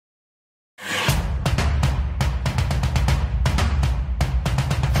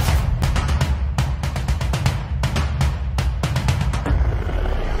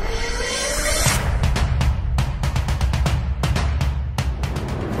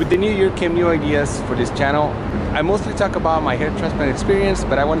With the new year came new ideas for this channel. I mostly talk about my hair transplant experience,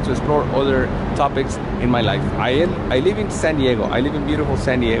 but I wanted to explore other topics in my life. I live in San Diego. I live in beautiful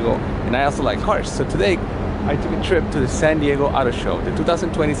San Diego, and I also like cars. So today, I took a trip to the San Diego Auto Show, the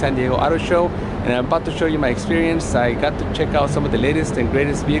 2020 San Diego Auto Show, and I'm about to show you my experience. I got to check out some of the latest and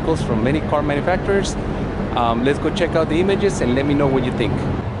greatest vehicles from many car manufacturers. Let's go check out the images and let me know what you think.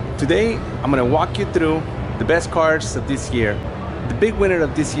 Today, I'm gonna walk you through the best cars of this year. The big winner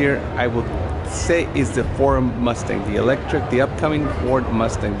of this year, I will say, is the Ford Mustang, the electric, the upcoming Ford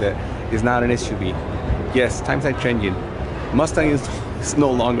Mustang that is not an SUV. Yes, times are changing. Mustang is no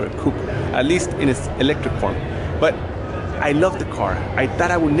longer a coupe, at least in its electric form. But I love the car. I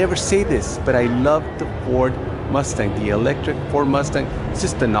thought I would never say this, but I love the Ford Mustang, the electric Ford Mustang. It's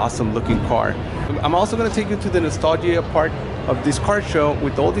just an awesome looking car. I'm also going to take you to the nostalgia part of this car show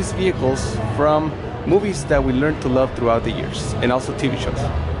with all these vehicles from movies that we learned to love throughout the years, and also TV shows.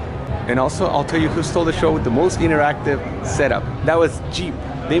 And also, I'll tell you who stole the show with the most interactive setup. That was Jeep.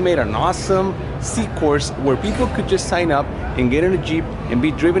 They made an awesome C-course where people could just sign up and get in a Jeep and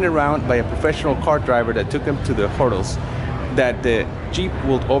be driven around by a professional car driver that took them to the hurdles that the Jeep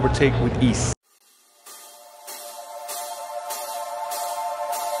will overtake with ease.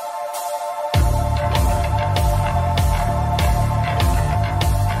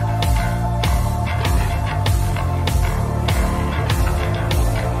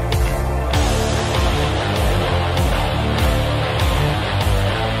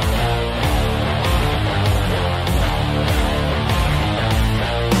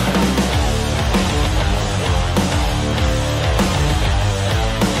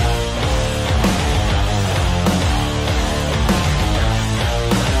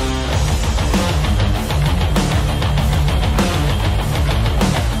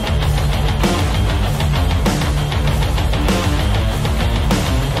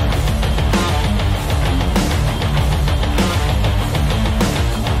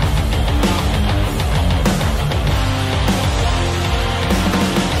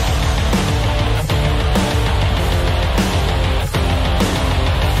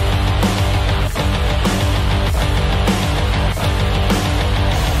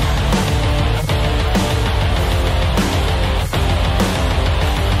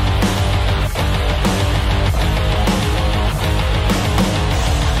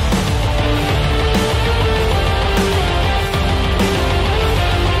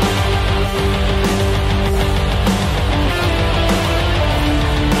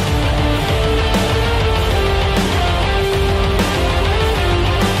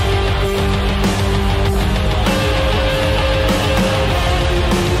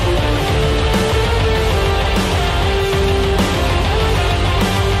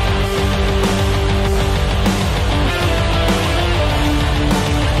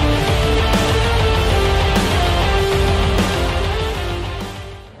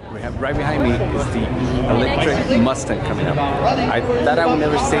 Right behind me is the electric Mustang coming up. I thought I would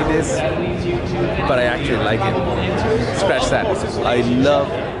never say this, but I actually like it. Scratch that. I love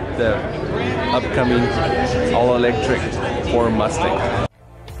the upcoming all-electric Ford Mustang.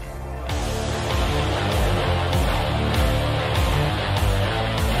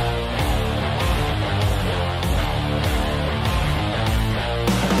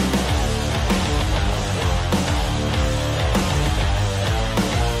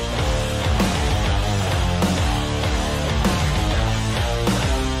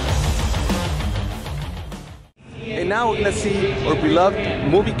 And now let's see our beloved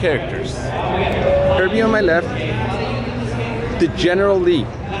movie characters. Herbie on my left, the General Lee,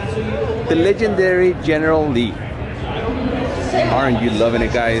 the legendary General Lee. Aren't you loving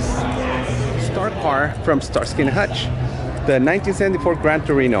it, guys? Star car from Starsky and Hutch, the 1974 Gran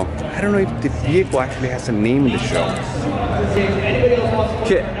Torino. I don't know if the vehicle actually has a name in the show.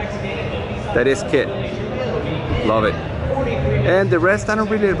 Kit. That is Kit. Love it. And the rest I don't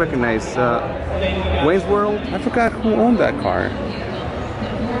really recognize. Wayne's World, I forgot who owned that car.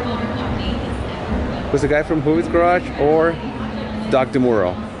 Was the guy from Hoovies Garage or Doc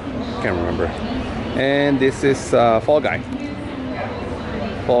Demuro? Can't remember. And this is Fall Guy.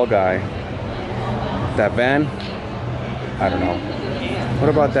 Fall Guy. That van, I don't know. What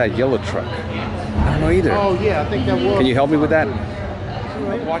about that yellow truck? I don't know either. Oh yeah, I think that was. Can you help me with that?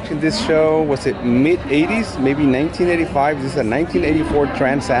 Watching this show, was it mid-80s, maybe 1985? This is a 1984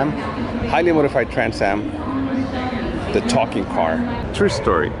 Trans Am, highly modified Trans Am, the talking car. True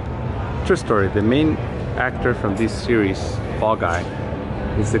story. True story. The main actor from this series, Fall Guy,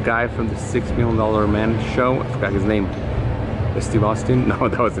 is the guy from the $6 Million Man show. I forgot his name. Steve Austin? No,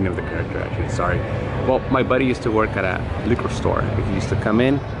 that was the name of the character actually, sorry. Well, my buddy used to work at a liquor store. He used to come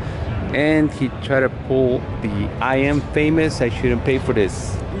in and he'd try to pull the "I am famous, I shouldn't pay for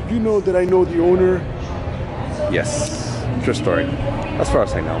this." Did you know that I know the owner? Yes, true story. As far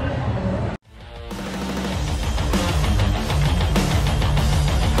as I know.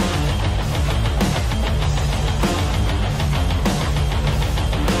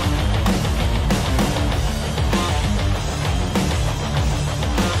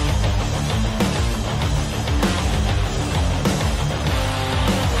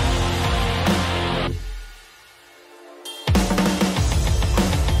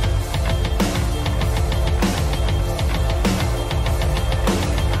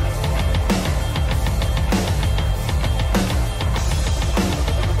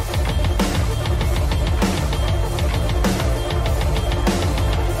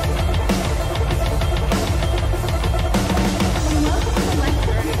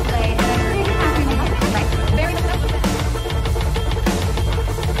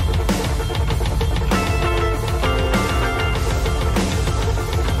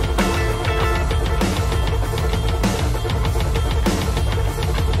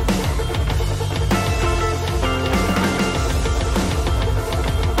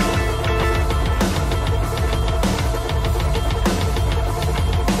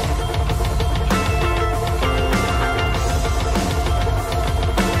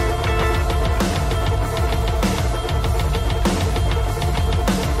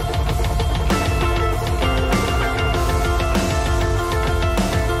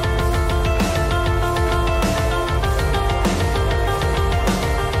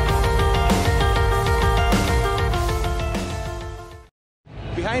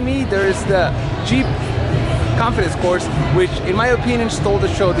 Behind me, there is the Jeep Confidence Course, which in my opinion stole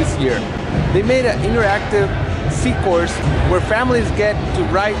the show this year. They made an interactive C-course where families get to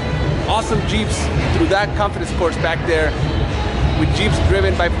ride awesome Jeeps through that confidence course back there with Jeeps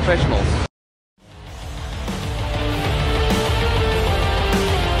driven by professionals.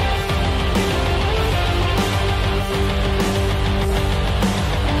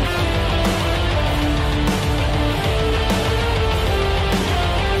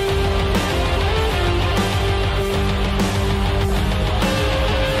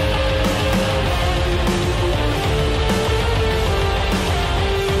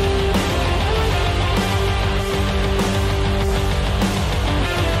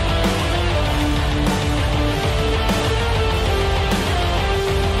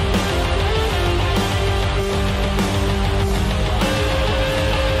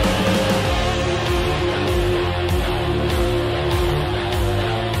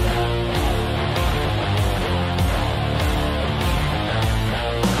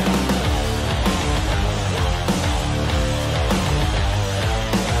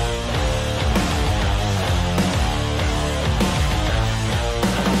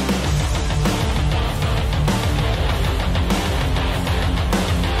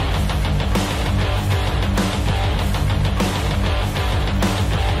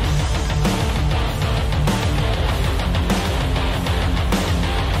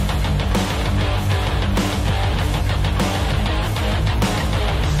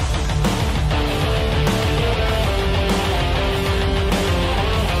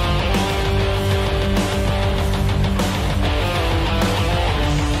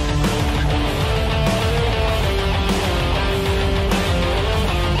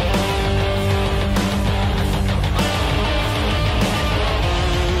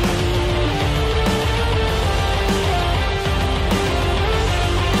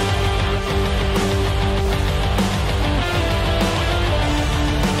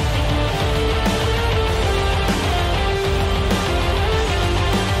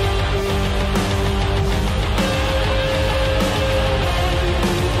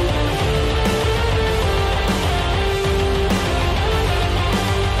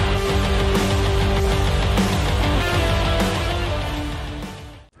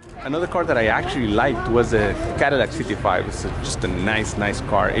 Another car that I actually liked was a Cadillac CT5. It's just a nice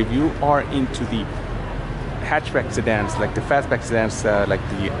car. If you are into the hatchback sedans, like the fastback sedans, like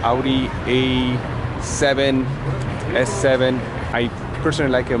the Audi A7, S7, I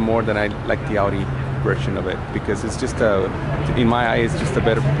personally like it more than I like the Audi version of it because it's just in my eye, it's just a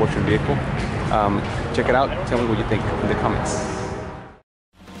better proportion vehicle. Check it out. Tell me what you think in the comments.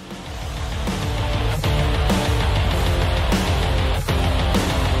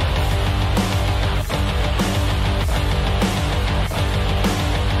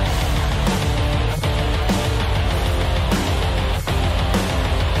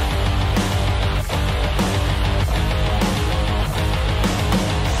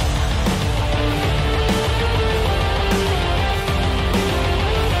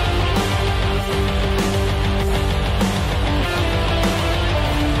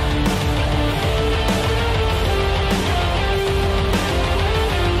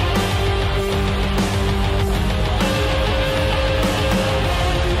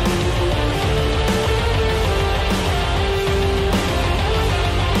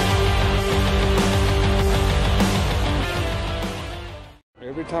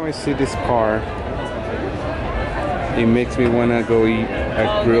 I see this car, it makes me want to go eat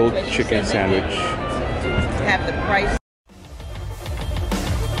a grilled chicken sandwich. Have the price.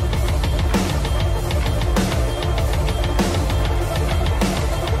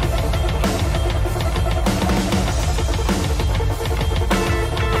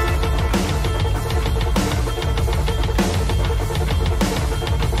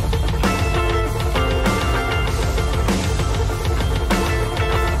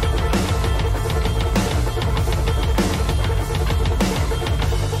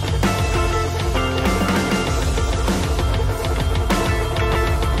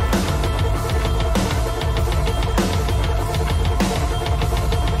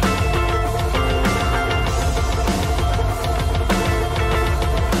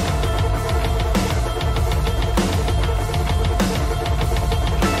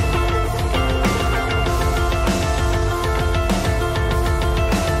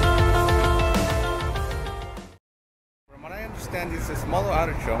 It's a smaller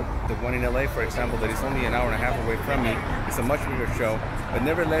auto show. The one in LA, for example, that is only an hour and a half away from me. It's a much bigger show, but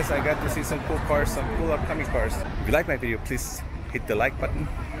nevertheless, I got to see some cool cars, some cool upcoming cars. If you like my video, please hit the like button,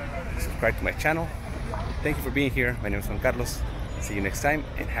 subscribe to my channel. Thank you for being here. My name is Juan Carlos. See you next time,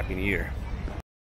 and Happy New Year.